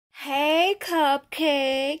Hey,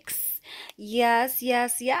 cupcakes. Yes,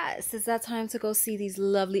 yes, yes. It's that time to go see these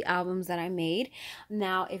lovely albums that I made.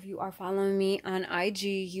 Now, if you are following me on IG,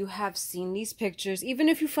 you have seen these pictures. Even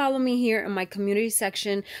if you follow me here in my community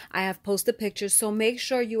section, I have posted pictures. So make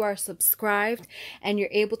sure you are subscribed and you're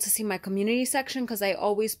able to see my community section because I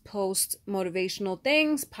always post motivational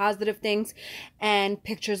things, positive things, and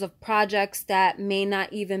pictures of projects that may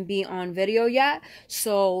not even be on video yet.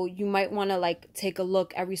 So you might want to like take a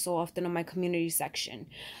look every so often on my community section.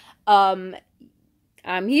 I'm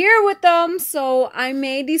here with them, so I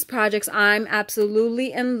made these projects. I'm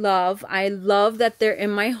absolutely in love. I love that they're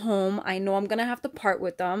in my home. I know I'm gonna have to part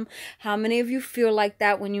with them. How many of you feel like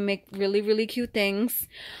that when you make really, really cute things?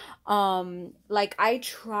 Like I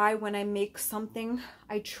try when I make something,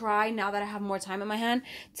 I try now that I have more time in my hand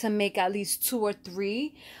to make at least 2 or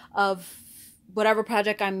 3 of whatever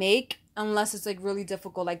project I make, unless it's like really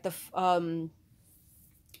difficult, like the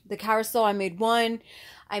carousel. I made one.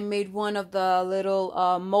 I made one of the little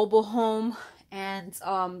mobile home, and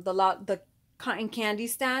the cotton candy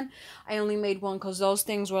stand. I only made one because those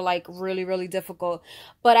things were like really, really difficult.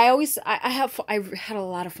 But I had a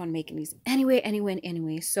lot of fun making these.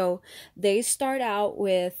 Anyway. So they start out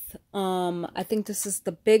with I think this is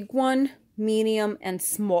the big one, medium, and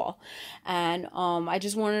small. And I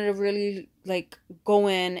just wanted to really like go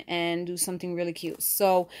in and do something really cute.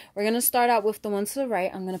 So we're gonna start out with the ones to the right.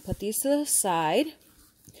 I'm gonna put these to the side.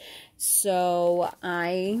 So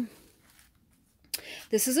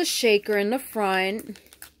this is a shaker in the front,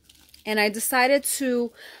 and I decided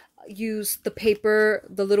to use the paper,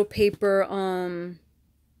 the little paper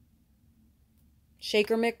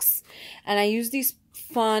shaker mix, and I use these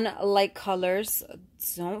fun light colors.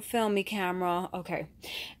 Don't film me, camera. Okay.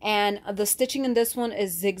 And the stitching in this one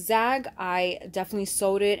is zigzag. I definitely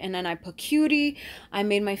sewed it, and then I put cutie. I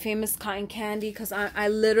made my famous cotton candy because I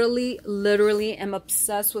literally am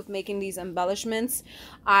obsessed with making these embellishments.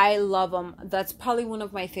 I love them. That's probably one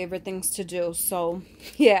of my favorite things to do. So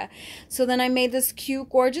yeah. So then I made this cute,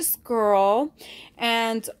 gorgeous girl,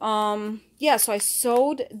 and yeah. So I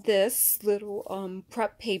sewed this little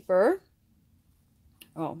prep paper.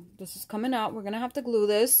 Oh, this is coming out. We're gonna have to glue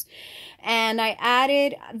this. And I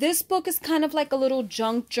added, this book is kind of like a little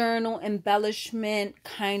junk journal embellishment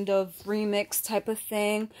kind of remix type of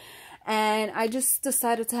thing, and I just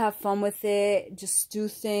decided to have fun with it, just do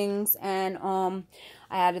things. And I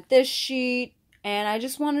added this sheet, and I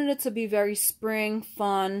just wanted it to be very spring,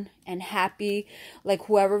 fun, and happy. Like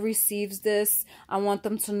whoever receives this, I want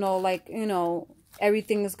them to know, like, you know,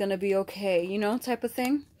 everything is gonna be okay, you know, type of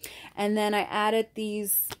thing. And then I added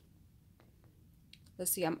these,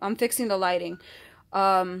 let's see, I'm fixing the lighting.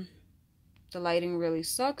 The lighting really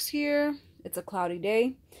sucks here. It's a cloudy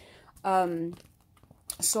day.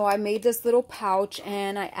 So I made this little pouch,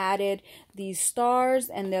 and I added these stars,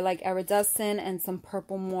 and they're like iridescent, and some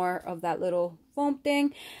purple more of that little foam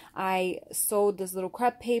thing. I sewed this little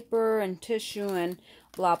crepe paper and tissue and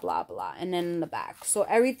blah blah blah, and then in the back. So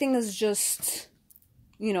everything is just,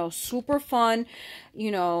 you know, super fun,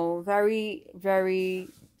 you know, very, very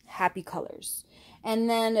happy colors. And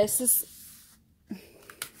then this is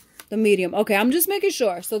the medium. Okay, I'm just making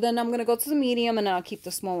sure. So then I'm going to go to the medium, and I'll keep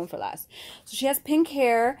the small one for last. So she has pink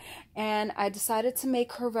hair, and I decided to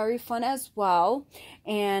make her very fun as well.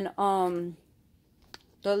 And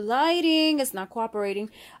the lighting is not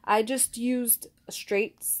cooperating. I just used a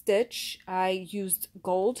straight stitch. I used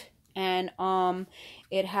gold, and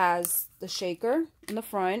it has the shaker in the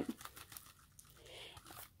front,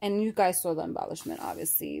 and you guys saw the embellishment,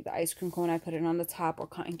 obviously. The ice cream cone, I put it on the top, or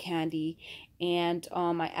cotton candy, and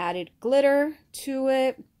I added glitter to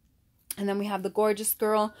it. And then we have the gorgeous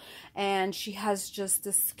girl, and she has just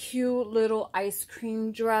this cute little ice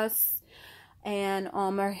cream dress, and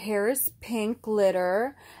her hair is pink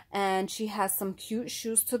glitter, and she has some cute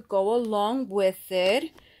shoes to go along with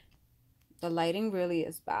it. The lighting really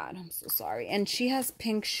is bad. I'm so sorry. And she has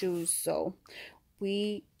pink shoes, so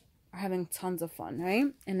we are having tons of fun, right?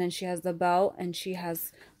 And then she has the bell, and she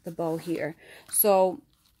has the bow here. So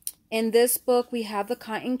in this book, we have the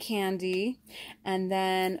cotton candy, and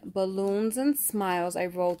then balloons and smiles. I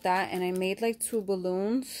wrote that, and I made like 2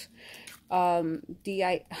 balloons. I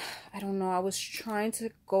don't know. I was trying to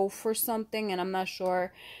go for something, and I'm not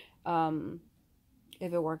sure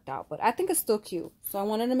if it worked out, but I think it's still cute. So I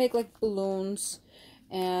wanted to make like balloons,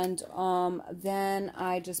 and then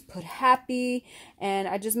I just put happy, and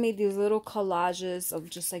I just made these little collages of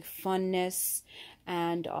just like funness,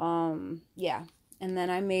 and yeah. And then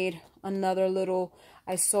I made another little,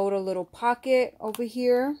 I sewed a little pocket over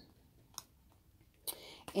here,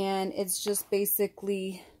 and it's just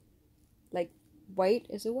basically like white.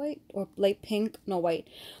 Is it white or light pink? No, white.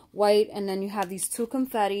 White. And then you have these two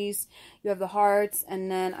confettis. You have the hearts. And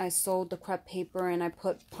then I sewed the crepe paper and I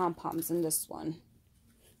put pom-poms in this one.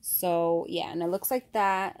 So yeah, and it looks like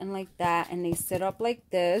that and like that, and they sit up like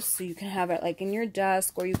this, so you can have it like in your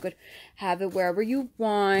desk, or you could have it wherever you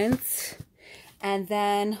want. And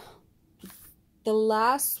then the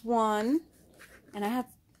last one, and I have,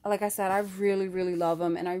 like I said, I really love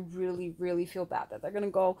them, and I really feel bad that they're gonna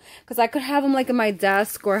go, because I could have them like in my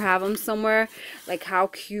desk or have them somewhere. Like, how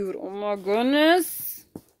cute! Oh my goodness,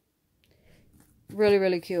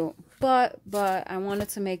 really cute. But I wanted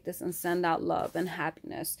to make this and send out love and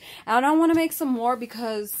happiness. And I don't want to make some more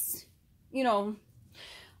because, you know,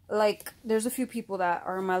 like, there's a few people that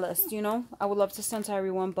are on my list, you know. I would love to send to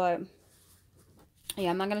everyone, but yeah,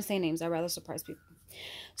 I'm not going to say names. I'd rather surprise people.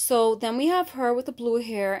 So then we have her with the blue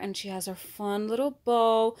hair, and she has her fun little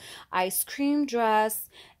bow, ice cream dress.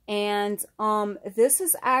 And this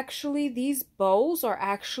is actually, these bows are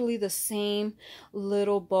actually the same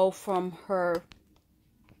little bow from her,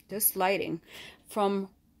 this lighting from,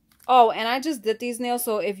 oh, and I just did these nails,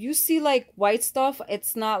 so if you see like white stuff,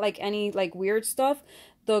 it's not like any like weird stuff.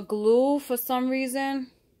 The glue, for some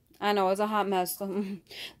reason, I know it's a hot mess. So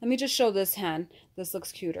let me just show this hand. This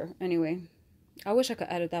looks cuter. Anyway, I wish I could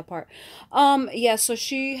edit that part. Yeah, so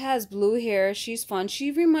she has blue hair. She's fun.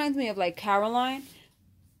 She reminds me of like Coraline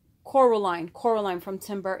from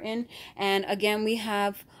Tim Burton. And again, we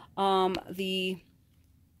have the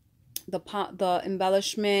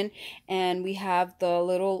embellishment, and we have the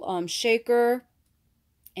little shaker,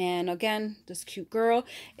 and again, this cute girl,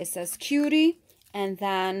 it says cutie. And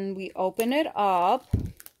then we open it up,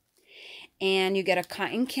 and you get a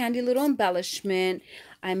cotton candy little embellishment.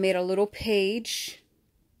 I made a little page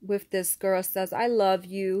with this girl. It says I love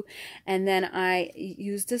you, and then I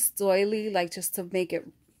used this doily like just to make it,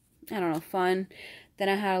 I don't know, fun. Then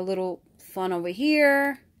I had a little fun over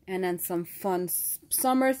here, and then some fun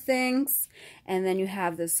summer things. And then you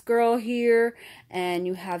have this girl here, and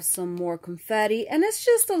you have some more confetti. And it's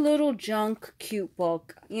just a little junk cute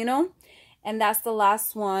book, you know? And that's the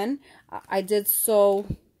last one. I did sew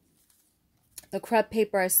the crepe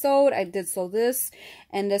paper I sewed. I did sew this.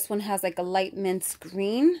 And this one has like a light mint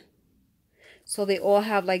green. So they all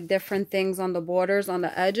have like different things on the borders, on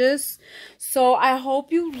the edges. So I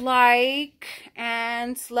hope you like,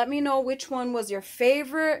 and let me know which one was your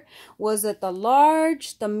favorite. Was it the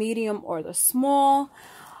large, the medium, or the small?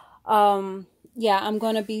 Yeah, I'm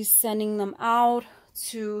going to be sending them out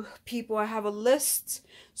to people. I have a list.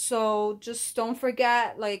 So just don't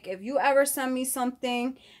forget, like, if you ever send me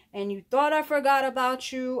something and you thought I forgot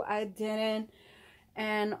about you, I didn't.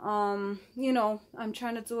 And, you know, I'm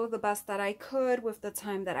trying to do the best that I could with the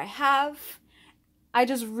time that I have. I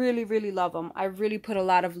just really love them. I really put a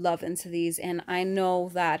lot of love into these, and I know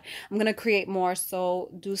that I'm going to create more, so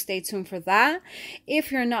do stay tuned for that. If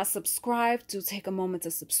you're not subscribed, do take a moment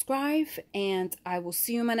to subscribe, and I will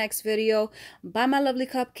see you in my next video. Bye, my lovely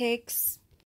cupcakes.